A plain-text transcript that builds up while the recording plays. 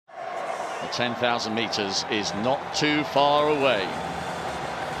The 10,000 meters is not too far away.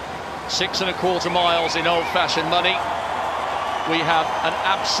 6¼ miles in old-fashioned money. We have an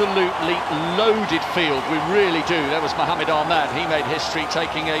absolutely loaded field, we really do. There was Mohamed Ahmad, he made history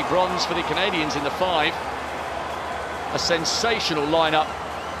taking a bronze for the Canadians in the 5. A sensational lineup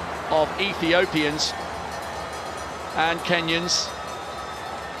of Ethiopians and Kenyans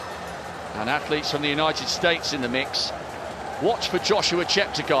and athletes from the United States in the mix. Watch for Joshua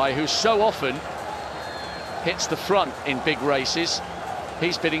Cheptegei, who so often hits the front in big races.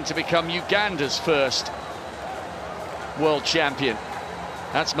 He's bidding to become Uganda's first world champion.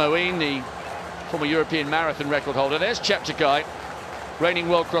 That's Moeen, the former European marathon record holder. There's Cheptegei, reigning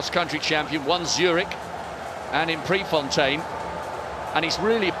world cross-country champion, won Zurich and in Prefontaine. And he's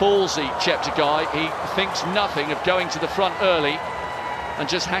really ballsy, Cheptegei. He thinks nothing of going to the front early and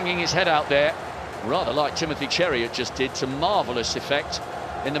just hanging his head out there, rather like Timothy Cheruiyot just did, to marvellous effect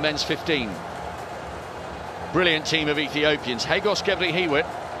in the men's 15. Brilliant team of Ethiopians. Hagos Gebre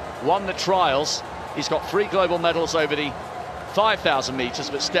won the trials. He's got 3 global medals over the 5,000 metres,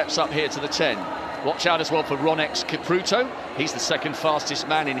 but steps up here to the 10. Watch out as well for Rhonex Kipruto. He's the second fastest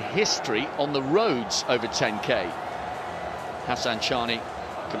man in history on the roads over 10K. Hassan Chani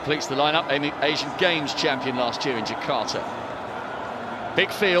completes the lineup, Asian Games champion last year in Jakarta.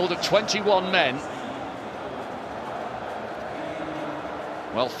 Big field of 21 men.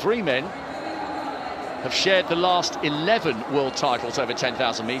 Well, 3 men have shared the last 11 world titles over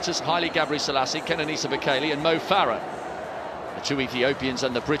 10,000 metres. Haile Gebrselassie, Kenenisa Bekele and Mo Farah. The 2 Ethiopians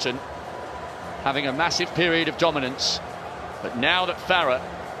and the Briton having a massive period of dominance. But now that Farah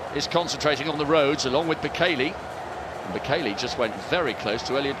is concentrating on the roads along with Bekele, and Bekele just went very close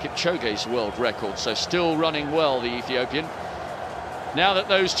to Eliud Kipchoge's world record, so still running well, the Ethiopian. Now that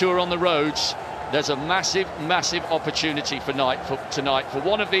those 2 are on the roads, there's a massive, massive opportunity for tonight for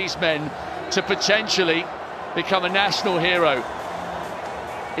one of these men to potentially become a national hero.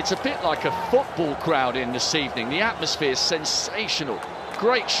 It's a bit like a football crowd in this evening. The atmosphere is sensational.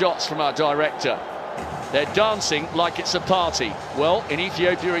 Great shots from our director. They're dancing like it's a party. Well, in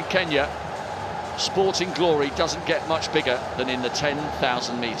Ethiopia and Kenya, sporting glory doesn't get much bigger than in the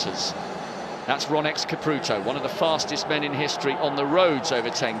 10,000 metres. That's Rhonex Kipruto, one of the fastest men in history on the roads over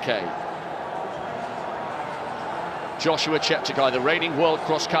 10K. Joshua Cheptegei, the reigning world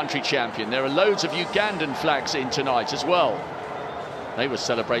cross-country champion. There are loads of Ugandan flags in tonight as well. They were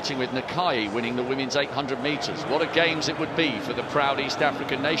celebrating with Nakai winning the women's 800 metres. What a games it would be for the proud East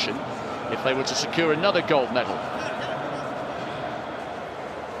African nation if they were to secure another gold medal.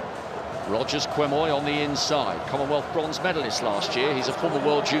 Rodgers Kwemoi on the inside, Commonwealth bronze medalist last year. He's a former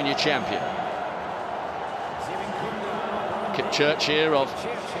world junior champion. Kejelcha of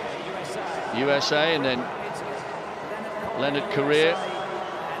USA, and then Leonard Korir.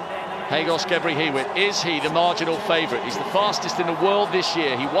 Hagos Gebre, is he the marginal favourite? He's the fastest in the world this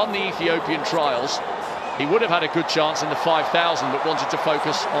year. He won the Ethiopian trials. He would have had a good chance in the 5,000, but wanted to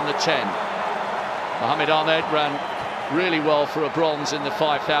focus on the 10. Mohamed Ahmad ran really well for a bronze in the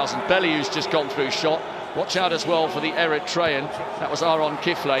 5,000. Belliu's just gone through shot. Watch out as well for the Eritrean. That was Aaron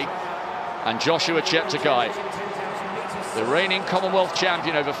Kifle. And Joshua Cheptegei, the reigning Commonwealth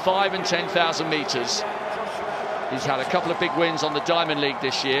champion over 5 and 10,000 metres. He's had a couple of big wins on the Diamond League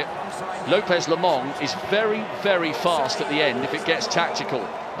this year. Lopez Lamong is very, very fast at the end if it gets tactical.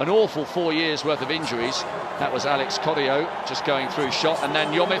 An awful 4 years worth of injuries. That was Alex Corrio just going through shot. And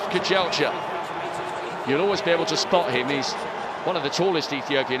then Yomif Kejelcha. You'll always be able to spot him. He's one of the tallest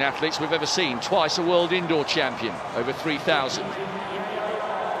Ethiopian athletes we've ever seen. Twice a world indoor champion, over 3,000.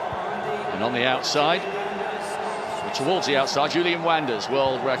 And on the outside, or towards the outside, Julian Wanders,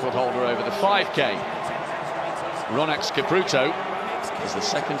 world record holder over the 5K. Rhonex Kipruto is the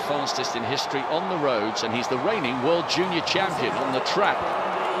second fastest in history on the roads, and he's the reigning world junior champion on the track.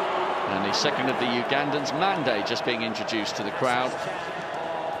 And the second of the Ugandans, Mande, just being introduced to the crowd.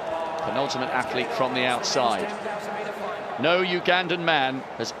 Penultimate athlete from the outside. No Ugandan man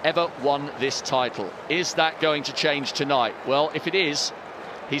has ever won this title. Is that going to change tonight? Well, if it is,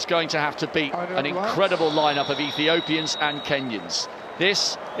 he's going to have to beat an incredible lineup of Ethiopians and Kenyans.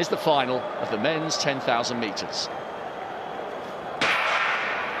 This is the final of the men's 10,000 metres.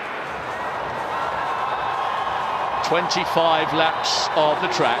 "25 laps of the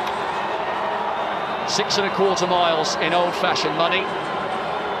track, 6¼ miles in old-fashioned money."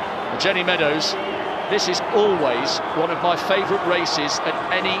 Jenny Meadows, this is always one of my favourite races at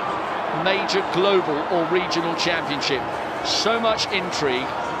any major global or regional championship. So much intrigue,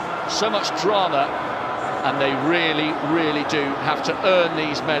 so much drama, and they really, really do have to earn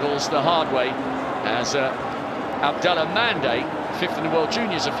these medals the hard way, as Abdallah Mande 5th in the World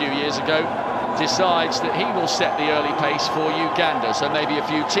Juniors a few years ago, decides that he will set the early pace for Uganda. So maybe a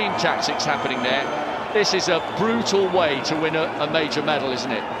few team tactics happening there. This is a brutal way to win a major medal,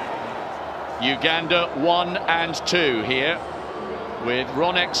 isn't it? Uganda 1 and 2 here, with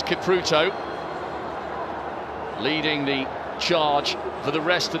Rhonex Kipruto leading the charge for the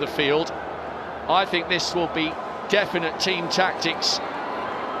rest of the field. I think this will be definite team tactics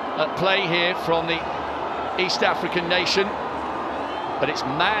at play here from the East African nation, but it's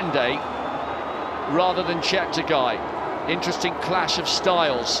Mande rather than Cheptegei. Interesting clash of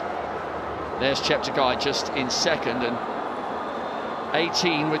styles. There's Cheptegei just in second, and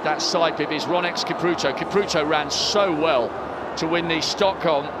 18 with that side pip is Rhonex Kipruto. Kipruto ran so well to win the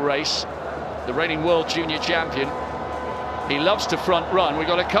Stockholm race, the reigning world junior champion. He loves to front run. We've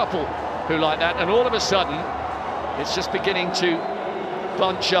got a couple who like that, and all of a sudden it's just beginning to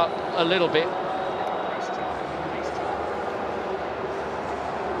bunch up a little bit.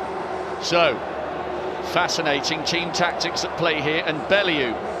 So fascinating team tactics at play here, and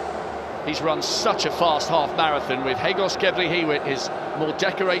Bellew, he's run such a fast half marathon with Hagos Gebre-Hiwet, his more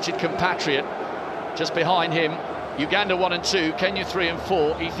decorated compatriot, just behind him. Uganda 1 and 2, Kenya 3 and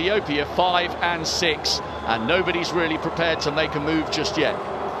 4, Ethiopia 5 and 6, and nobody's really prepared to make a move just yet.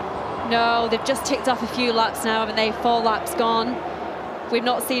 No, they've just ticked off a few laps now, haven't they? 4 laps gone. We've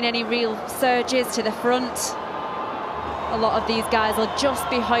not seen any real surges to the front. A lot of these guys will just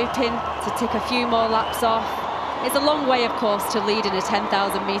be hoping to tick a few more laps off. It's a long way, of course, to lead in a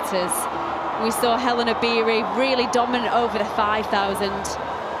 10,000 metres. We saw Helena Beery really dominant over the 5,000,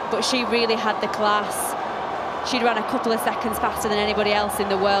 but she really had the class. She'd run a couple of seconds faster than anybody else in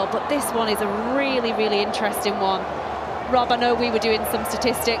the world, but this one is a really, really interesting one. Rob, I know we were doing some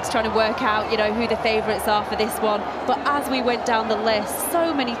statistics trying to work out, you know, who the favourites are for this one, but as we went down the list,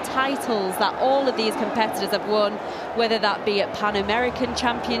 so many titles that all of these competitors have won, whether that be at Pan American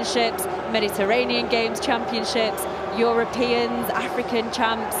Championships, Mediterranean Games Championships, Europeans, African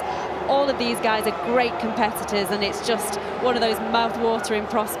champs. All of these guys are great competitors, and it's just one of those mouth-watering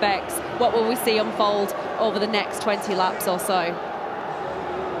prospects. What will we see unfold over the next 20 laps or so?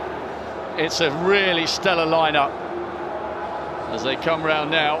 It's a really stellar lineup as they come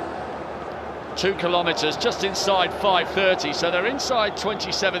round now. 2 kilometres just inside 5:30, so they're inside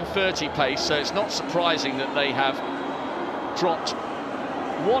 27:30 pace, so it's not surprising that they have dropped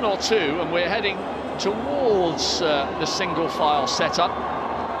 1 or 2, and we're heading towards the single file setup.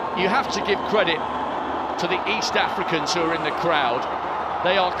 You have to give credit to the East Africans who are in the crowd.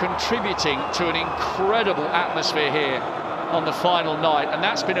 They are contributing to an incredible atmosphere here on the final night, and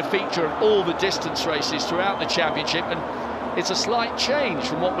that's been a feature of all the distance races throughout the championship, and it's a slight change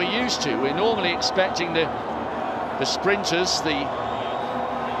from what we're used to. We're normally expecting the sprinters, the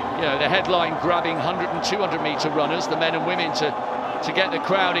headline grabbing 100 and 200 metre runners, the men and women to get the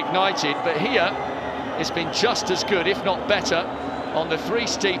crowd ignited, but here it's been just as good, if not better, on the 3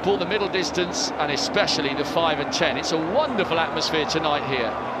 steeple, the middle distance, and especially the 5 and 10. It's a wonderful atmosphere tonight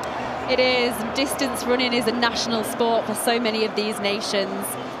here. It is. Distance running is a national sport for so many of these nations.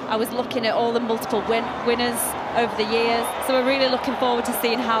 I was looking at all the multiple winners over the years, so we're really looking forward to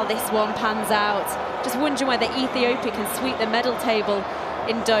seeing how this one pans out. Just wondering whether Ethiopia can sweep the medal table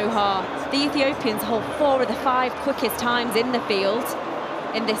in Doha. The Ethiopians hold 4 of the 5 quickest times in the field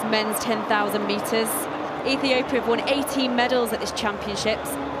in this men's 10,000 metres. Ethiopia have won 18 medals at this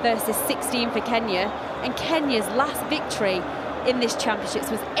championships versus 16 for Kenya, and Kenya's last victory in this championships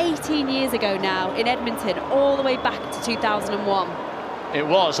was 18 years ago now in Edmonton, all the way back to 2001. It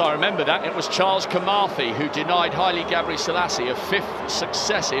was, I remember that. It was Charles Kamathi who denied Haile Gebrselassie a 5th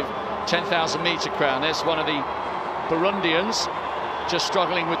successive 10,000 metre crown. There's one of the Burundians just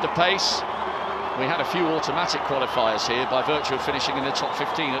struggling with the pace. We had a few automatic qualifiers here by virtue of finishing in the top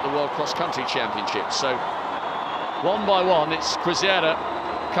 15 at the World Cross Country Championships. So one by one, it's Kwesera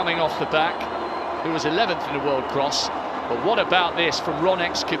coming off the back, who was 11th in the World Cross. But what about this from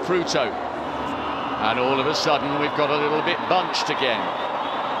Rhonex Kipruto? And all of a sudden we've got a little bit bunched again.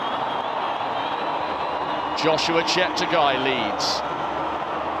 Joshua Cheptegei leads.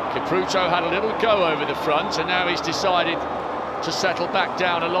 Kipruto had a little go over the front, and now he's decided to settle back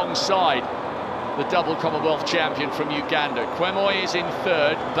down alongside the double Commonwealth champion from Uganda. Kwemoi is in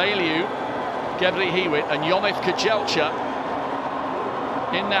 3rd, Bellew, Gebre-Hiwet and Yomif Kejelcha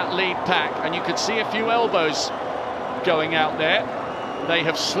in that lead pack, and you could see a few elbows going out there. They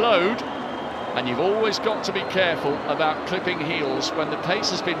have slowed, and you've always got to be careful about clipping heels when the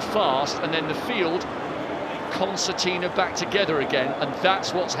pace has been fast and then the field concertina back together again, and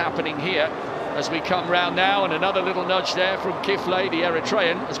that's what's happening here as we come round now. And another little nudge there from Kifle, the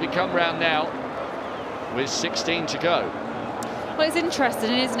Eritrean, as we come round now with 16 to go. Well, it's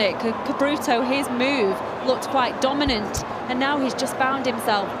interesting, isn't it? Kipruto, his move looked quite dominant, and now he's just found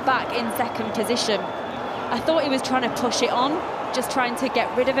himself back in second position. I thought he was trying to push it on, just trying to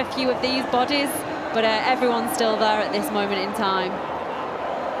get rid of a few of these bodies, but everyone's still there at this moment in time.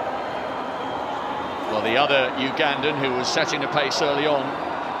 Well, the other Ugandan who was setting the pace early on,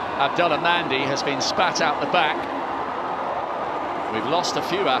 Abdullah Mandi, has been spat out the back. We've lost a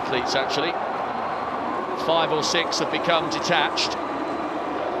few athletes, actually. 5 or 6 have become detached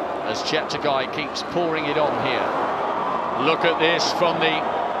as Cheptegei keeps pouring it on here. Look at this from the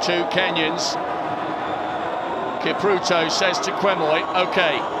 2 Kenyans. Kipruto says to Kwemoi,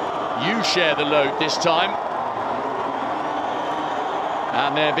 OK, you share the load this time.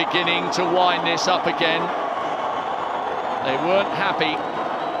 And they're beginning to wind this up again. They weren't happy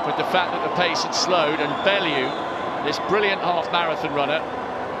with the fact that the pace had slowed, and Bellew, this brilliant half-marathon runner,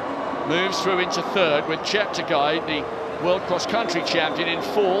 moves through into third with Cheptegei, the world cross-country champion, in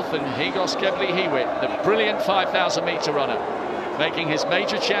fourth, and Higos Gebli-Hewitt, the brilliant 5,000-metre runner, making his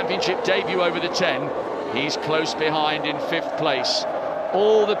major championship debut over the 10. He's close behind in 5th place.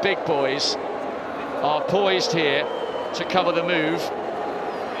 All the big boys are poised here to cover the move,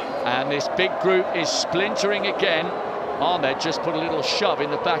 and this big group is splintering again. Ahmed just put a little shove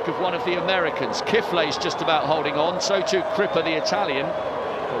in the back of one of the Americans. Kifley's just about holding on, so too Crippa, the Italian.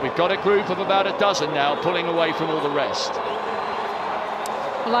 But we've got a group of about a dozen now pulling away from all the rest.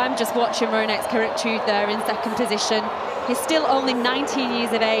 Well, I'm just watching Rhonex there in second position. He's still only 19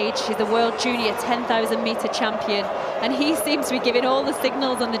 years of age. He's the World Junior 10,000-metre champion, and he seems to be giving all the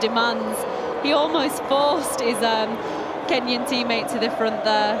signals and the demands. He almost forced his Kenyan teammate to the front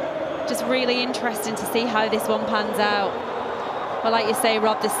there. Just really interesting to see how this one pans out. Well, like you say,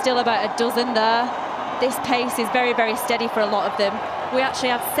 Rob, there's still about a dozen there. This pace is very, very steady for a lot of them. We actually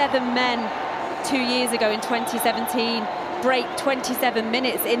had 7 men 2 years ago in 2017 break 27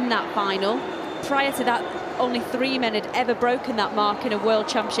 minutes in that final. Prior to that, only 3 men had ever broken that mark in a World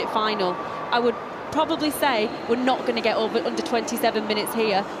Championship final. I would probably say we're not going to get under 27 minutes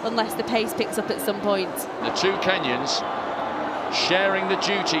here unless the pace picks up at some point. The 2 Kenyans sharing the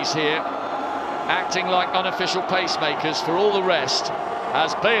duties here, acting like unofficial pacemakers for all the rest,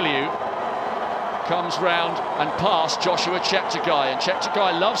 as Bellew comes round and past Joshua Cheptegei. And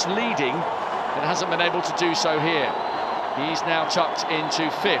Cheptegei loves leading and hasn't been able to do so here. He's now tucked into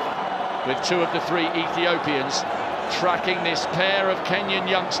 5th with 2 of the 3 Ethiopians tracking this pair of Kenyan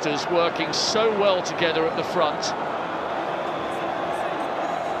youngsters working so well together at the front.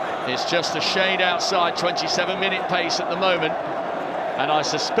 It's just a shade outside 27-minute pace at the moment, and I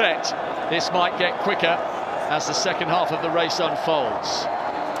suspect this might get quicker as the second half of the race unfolds.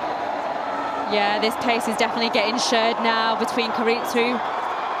 Yeah, this pace is definitely getting shared now between Kipruto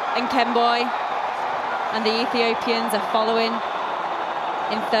and Kwemoi, and the Ethiopians are following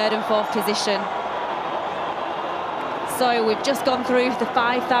in 3rd and 4th position. So we've just gone through the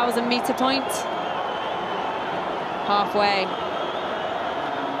 5,000-metre point, halfway.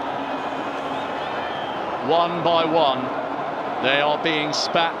 One by one, they are being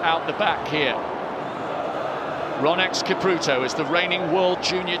spat out the back here. Rhonex Kipruto is the reigning World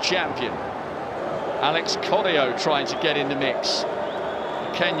Junior champion. Alex Coreo trying to get in the mix.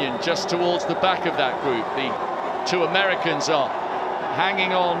 The Kenyan just towards the back of that group. The 2 Americans are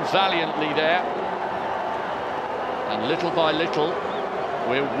hanging on valiantly there. And little by little,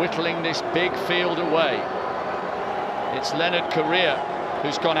 we're whittling this big field away. It's Leonard Correa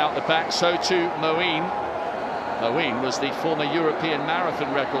who's gone out the back, so too Moeen. Moeen was the former European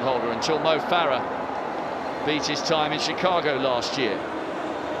marathon record holder until Mo Farah beat his time in Chicago last year.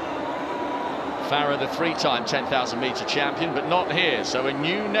 Farah, the 3-time 10,000-metre champion, but not here, so a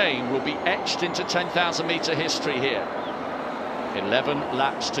new name will be etched into 10,000-metre history here. 11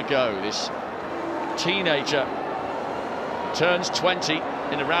 laps to go. This teenager turns 20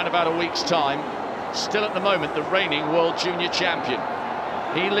 in around about a week's time. Still at the moment the reigning World Junior champion.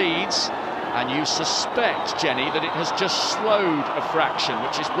 He leads, and you suspect, Jenny, that it has just slowed a fraction,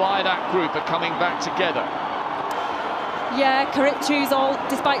 which is why that group are coming back together. Yeah,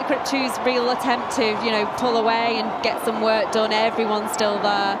 despite Kipruto's real attempt to, pull away and get some work done, everyone's still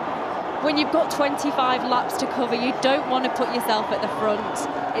there. When you've got 25 laps to cover, you don't want to put yourself at the front.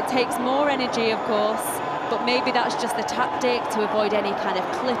 It takes more energy, of course, but maybe that's just the tactic to avoid any kind of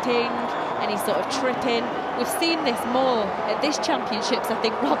clipping, any sort of tripping. We've seen this more at this championships, I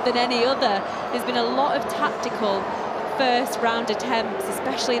think, Rob, than any other. There's been a lot of tactical first round attempts,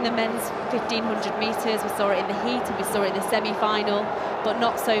 especially in the men's 1,500 metres. We saw it in the heat and we saw it in the semi-final, but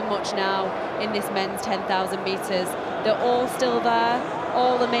not so much now in this men's 10,000 metres. They're all still there,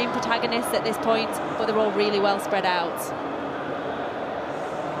 all the main protagonists at this point, but they're all really well spread out.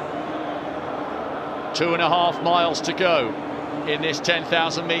 2.5 miles to go in this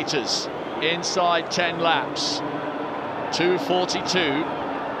 10,000 meters, inside 10 laps. 2:42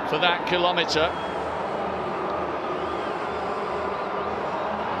 for that kilometer.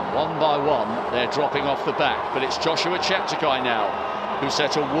 One by one, they're dropping off the back, but it's Joshua Cheptegei now, who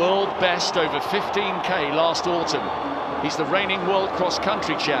set a world best over 15k last autumn. He's the reigning world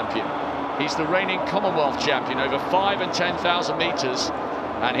cross-country champion. He's the reigning Commonwealth champion over 5 and 10,000 meters,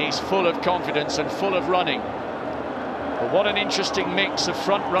 and he's full of confidence and full of running. But what an interesting mix of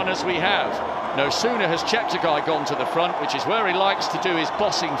front runners we have. No sooner has Cheptegei gone to the front, which is where he likes to do his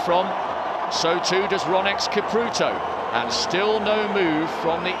bossing from, so too does Rhonex Kipruto. And still no move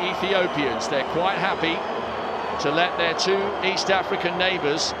from the Ethiopians. They're quite happy to let their two East African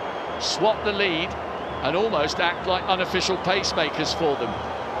neighbours swap the lead and almost act like unofficial pacemakers for them.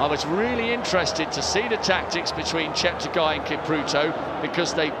 I was really interested to see the tactics between Cheptegei and Kipruto,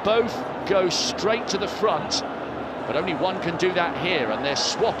 because they both go straight to the front, but only one can do that here, and they're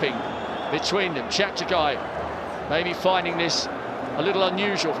swapping between them. Cheptegei maybe finding this a little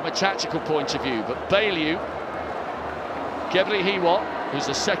unusual from a tactical point of view, but Bailu, Kejelcha, who's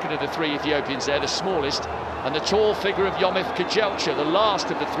the second of the three Ethiopians there, the smallest, and the tall figure of Yomif Kejelcha, the last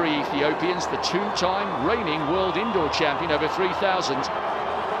of the three Ethiopians, the two-time reigning world indoor champion over 3,000.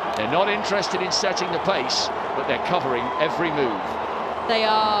 They're not interested in setting the pace, but they're covering every move. They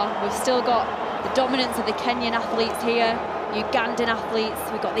are. We've still got the dominance of the Kenyan athletes here, Ugandan athletes,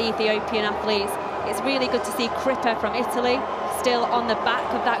 we've got the Ethiopian athletes. It's really good to see Kipruto from Italy still on the back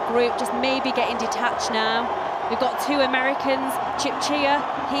of that group, just maybe getting detached now. We've got two Americans, Cheptegei,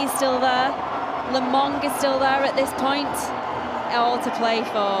 he's still there. Lemong is still there at this point, all to play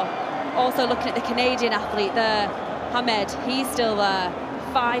for. Also looking at the Canadian athlete there, Hamed, he's still there.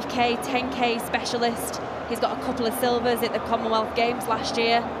 5k, 10k specialist. He's got a couple of silvers at the Commonwealth Games last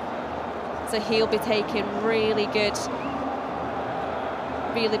year. So he'll be taking really good.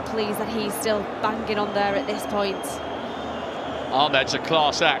 Really pleased that he's still banging on there at this point. Ahmed's a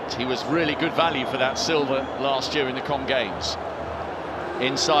class act. He was really good value for that silver last year in the Com Games.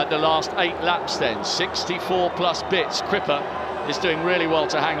 Inside the last 8 laps then, 64 plus bits. Kipruto is doing really well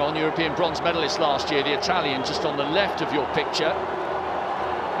to hang on. European bronze medalist last year, the Italian just on the left of your picture,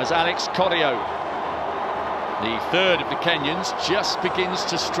 as Alex Corrio, the third of the Kenyans, just begins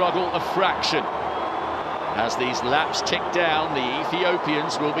to struggle a fraction. As these laps tick down, the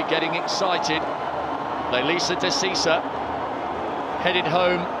Ethiopians will be getting excited. Leilisa Desisa headed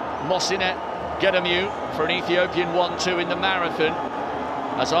home, Mosinet Gedemu for an Ethiopian 1-2 in the marathon,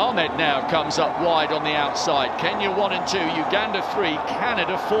 as Ahmed now comes up wide on the outside. Kenya 1 and 2, Uganda 3,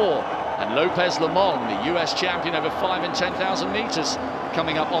 Canada 4, and Lopez Lemong, the US champion over 5 and 10,000 meters,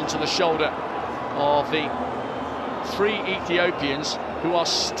 coming up onto the shoulder of the three Ethiopians, who are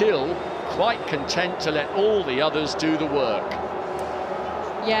still quite content to let all the others do the work.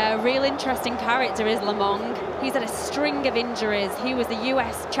 Yeah, a real interesting character is Lemong. He's had a string of injuries. He was the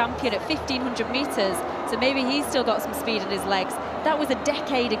US champion at 1,500 meters, so maybe he's still got some speed in his legs. That was a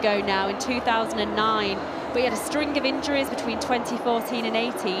decade ago now, in 2009. But he had a string of injuries between 2014 and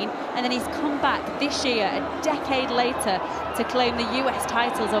 18, and then he's come back this year, a decade later, to claim the US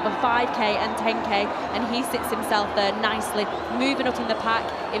titles over 5k and 10k, and he sits himself there nicely, moving up in the pack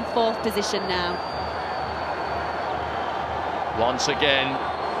in 4th position now. Once again,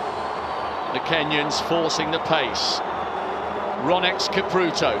 the Kenyans forcing the pace. Rhonex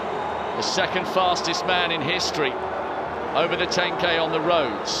Kipruto, the second fastest man in history over the 10k on the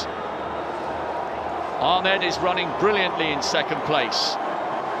roads. Ahmed is running brilliantly in second place.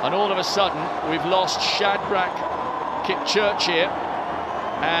 And all of a sudden, we've lost Shadrach Kipchirchir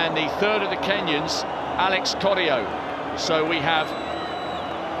and the third of the Kenyans, Alex Corrio. So we have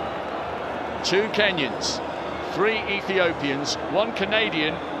 2 Kenyans, 3 Ethiopians, 1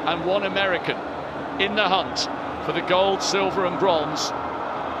 Canadian and 1 American in the hunt for the gold, silver and bronze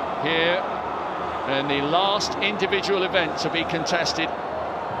here in the last individual event to be contested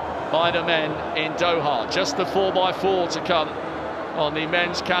by the men in Doha. Just the 4x4 to come on the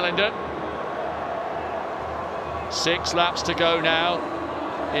men's calendar. 6 laps to go now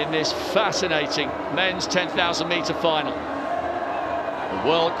in this fascinating men's 10,000 meter final. The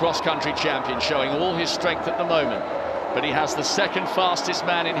world cross-country champion showing all his strength at the moment, but he has the second fastest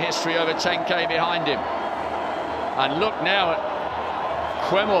man in history over 10k behind him. And look now at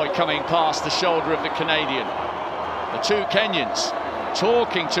Kwemoi coming past the shoulder of the Canadian. The 2 Kenyans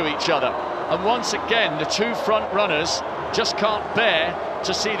talking to each other, and once again the 2 front runners just can't bear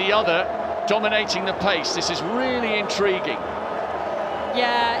to see the other dominating the pace. This is really intriguing.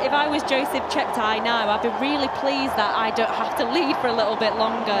 Yeah, if I was Joseph Cheptegei now, I'd be really pleased that I don't have to lead for a little bit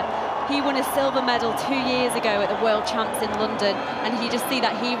longer. He won a silver medal 2 years ago at the World Champs in London, and you just see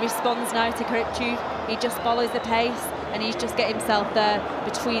that he responds now to Kipruto. He just follows the pace, and he's just get himself there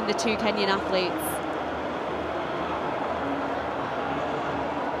between the two Kenyan athletes.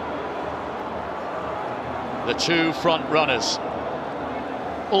 The two front runners,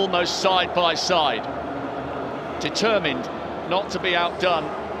 almost side by side, determined not to be outdone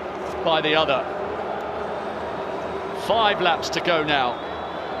by the other. 5 laps to go now,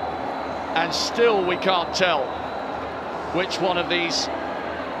 and still we can't tell which one of these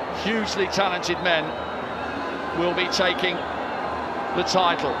hugely talented men will be taking the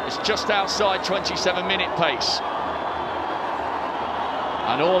title. It's just outside 27-minute pace,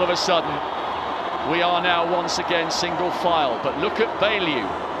 and all of a sudden we are now once again single file. But look at Bailu.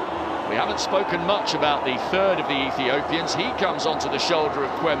 We haven't spoken much about the third of the Ethiopians. He comes onto the shoulder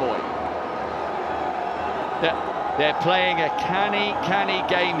of Kwemoi. They're playing a canny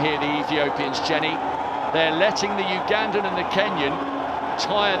game here, the Ethiopians, Jenny. They're letting the Ugandan and the Kenyan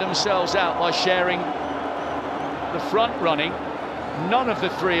tire themselves out by sharing the front running. None of the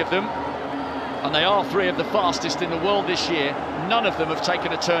 3 of them, and they are 3 of the fastest in the world this year, none of them have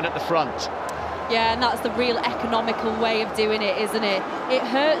taken a turn at the front. Yeah, and that's the real economical way of doing it, isn't it? It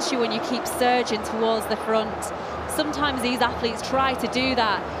hurts you when you keep surging towards the front. Sometimes these athletes try to do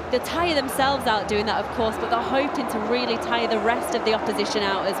that. They tire themselves out doing that, of course, but they're hoping to really tire the rest of the opposition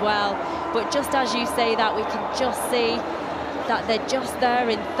out as well. But just as you say that, we can just see that they're just there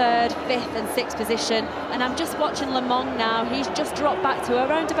in 3rd, 5th and 6th position. And I'm just watching Lemong now. He's just dropped back to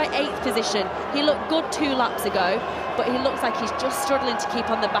around about 8th position. He looked good 2 laps ago, but he looks like he's just struggling to keep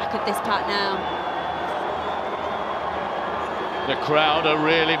on the back of this pack now. The crowd are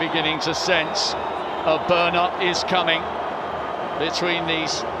really beginning to sense a burn-up is coming between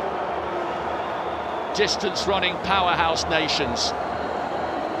these distance-running powerhouse nations.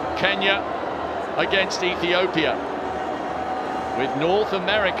 Kenya against Ethiopia, with North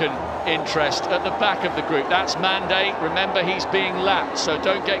American interest at the back of the group. That's Mande. Remember, he's being lapped, so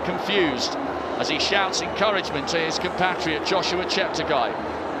don't get confused as he shouts encouragement to his compatriot Joshua Cheptegei.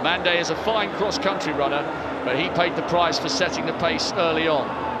 Mande is a fine cross-country runner, but he paid the price for setting the pace early on.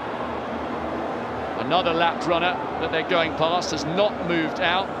 Another lapped runner that they're going past has not moved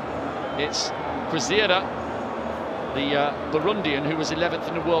out. It's Kwesira, the Burundian, who was 11th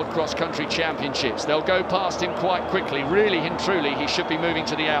in the World Cross Country Championships. They'll go past him quite quickly. Really and truly, he should be moving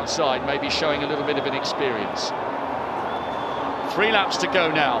to the outside, maybe showing a little bit of an experience. 3 laps to go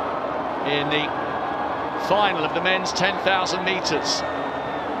now in the final of the men's 10,000 metres.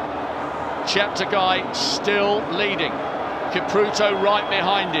 Cheptegei still leading. Kipruto right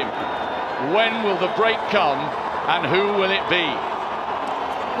behind him. When will the break come, and who will it be?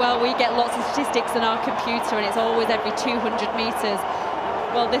 Well, we get lots of statistics on our computer, and it's always every 200 metres.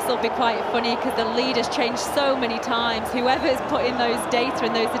 Well, this will be quite funny because the leaders change so many times. Whoever's putting those data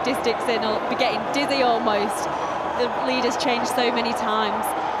and those statistics in will be getting dizzy almost. The leaders change so many times.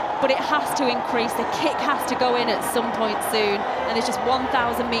 But it has to increase. The kick has to go in at some point soon. And there's just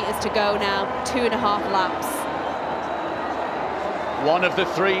 1,000 metres to go now, 2.5 laps. One of the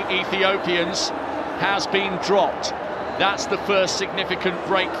 3 Ethiopians has been dropped. That's the first significant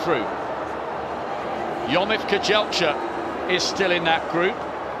breakthrough. Yomif Kejelcha is still in that group.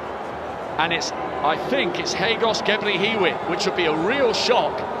 And I think it's Hagos Gebrhiwit, which would be a real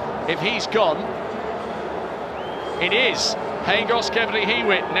shock if he's gone. It is Hagos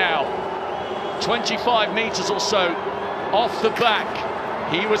Gebrhiwit now, 25 metres or so off the back.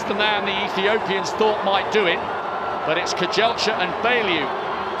 He was the man the Ethiopians thought might do it, but it's Kejelcha and Bailu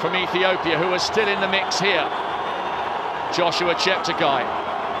from Ethiopia who are still in the mix here. Joshua Cheptegei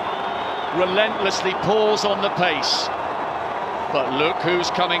relentlessly pours on the pace, but look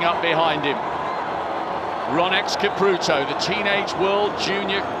who's coming up behind him. Rhonex Kipruto, the teenage world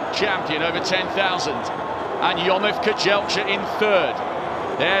junior champion over 10,000. And Yomif Kejelcha in 3rd.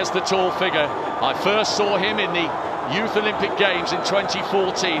 There's the tall figure. I first saw him in the Youth Olympic Games in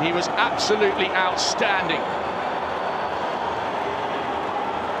 2014. He was absolutely outstanding.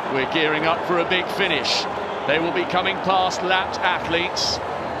 We're gearing up for a big finish. They will be coming past lapped athletes.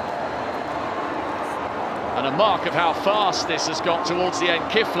 And a mark of how fast this has got towards the end.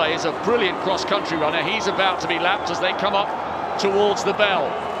 Kifle is a brilliant cross-country runner. He's about to be lapped as they come up towards the bell.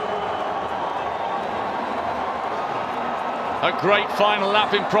 A great final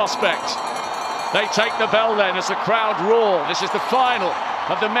lap in prospect. They take the bell then as the crowd roar. This is the final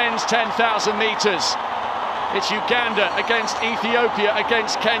of the men's 10,000 metres. It's Uganda against Ethiopia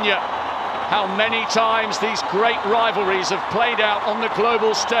against Kenya. How many times these great rivalries have played out on the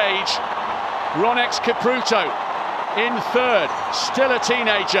global stage. Rhonex Kipruto in 3rd, still a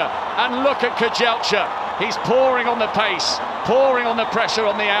teenager, And look at Kejelcha. He's pouring on the pace, pouring on the pressure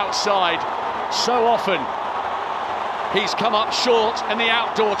on the outside. So often he's come up short in the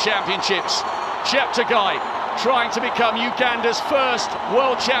outdoor championships. Cheptegei trying to become Uganda's first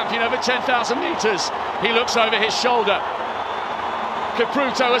world champion over 10,000 metres. He looks over his shoulder.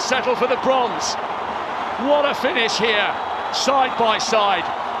 Kipruto has settled for the bronze. What a finish here, side by side.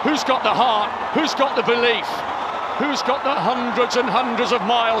 Who's got the heart? Who's got the belief? Who's got the hundreds and hundreds of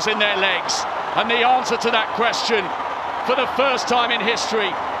miles in their legs? And the answer to that question, for the first time in history,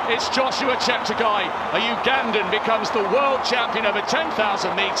 it's Joshua Cheptegei. A Ugandan becomes the world champion over 10,000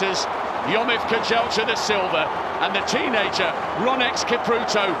 metres. Yomif Kejelcha the silver, and the teenager Rhonex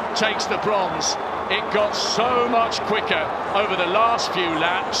Kipruto takes the bronze. It got so much quicker over the last few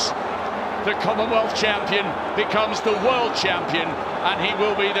laps. The Commonwealth champion becomes the world champion, and he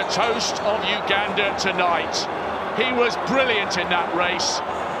will be the toast of Uganda tonight. He was brilliant in that race.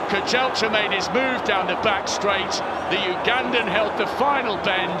 Kejelcha made his move down the back straight. The Ugandan held the final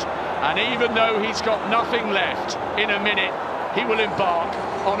bend, and even though he's got nothing left, in a minute he will embark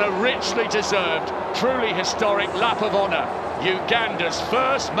on a richly deserved, truly historic lap of honour. Uganda's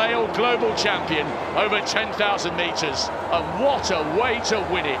first male global champion over 10,000 metres, and what a way to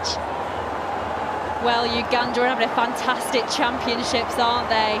win it. Well, Uganda are having a fantastic championships, aren't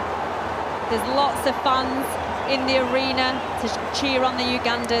they? There's lots of fans in the arena to cheer on the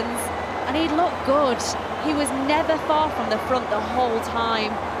Ugandans, and he looked good. He was never far from the front the whole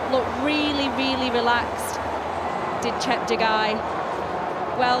time. Looked really, really relaxed, did Cheptegei.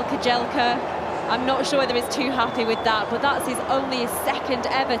 Well, Kejelcha, I'm not sure whether he's too happy with that, but that's only his second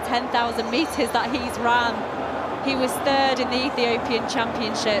ever 10,000 metres that he's ran. He was third in the Ethiopian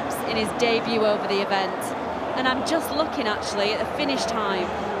Championships in his debut over the event. And I'm just looking actually at the finish time.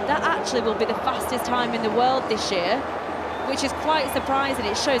 That actually will be the fastest time in the world this year, which is quite surprising.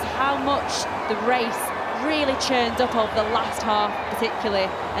 It shows how much the race really churned up over the last half particularly.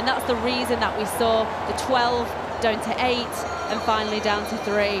 And that's the reason that we saw the 12 down to 8 and finally down to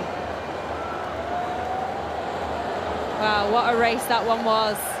 3. Wow, what a race that one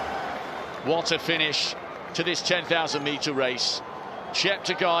was. What a finish to this 10,000 metre race.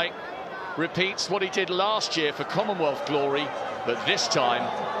 Cheptegei repeats what he did last year for Commonwealth glory, but this time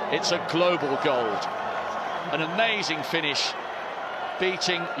it's a global gold. An amazing finish,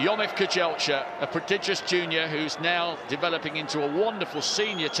 beating Yomif Kejelcha, a prodigious junior who's now developing into a wonderful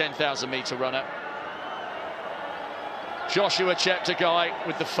senior 10,000 metre runner. Joshua Cheptegei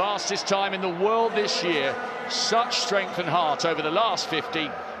with the fastest time in the world this year. Such strength and heart over the last 50.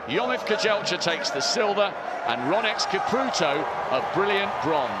 Yomif Kejelcha takes the silver, and Rhonex Kipruto a brilliant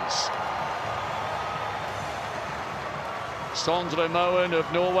bronze. Sondre Moen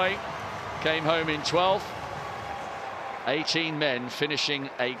of Norway came home in 12th. 18 men finishing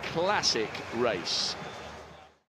a classic race.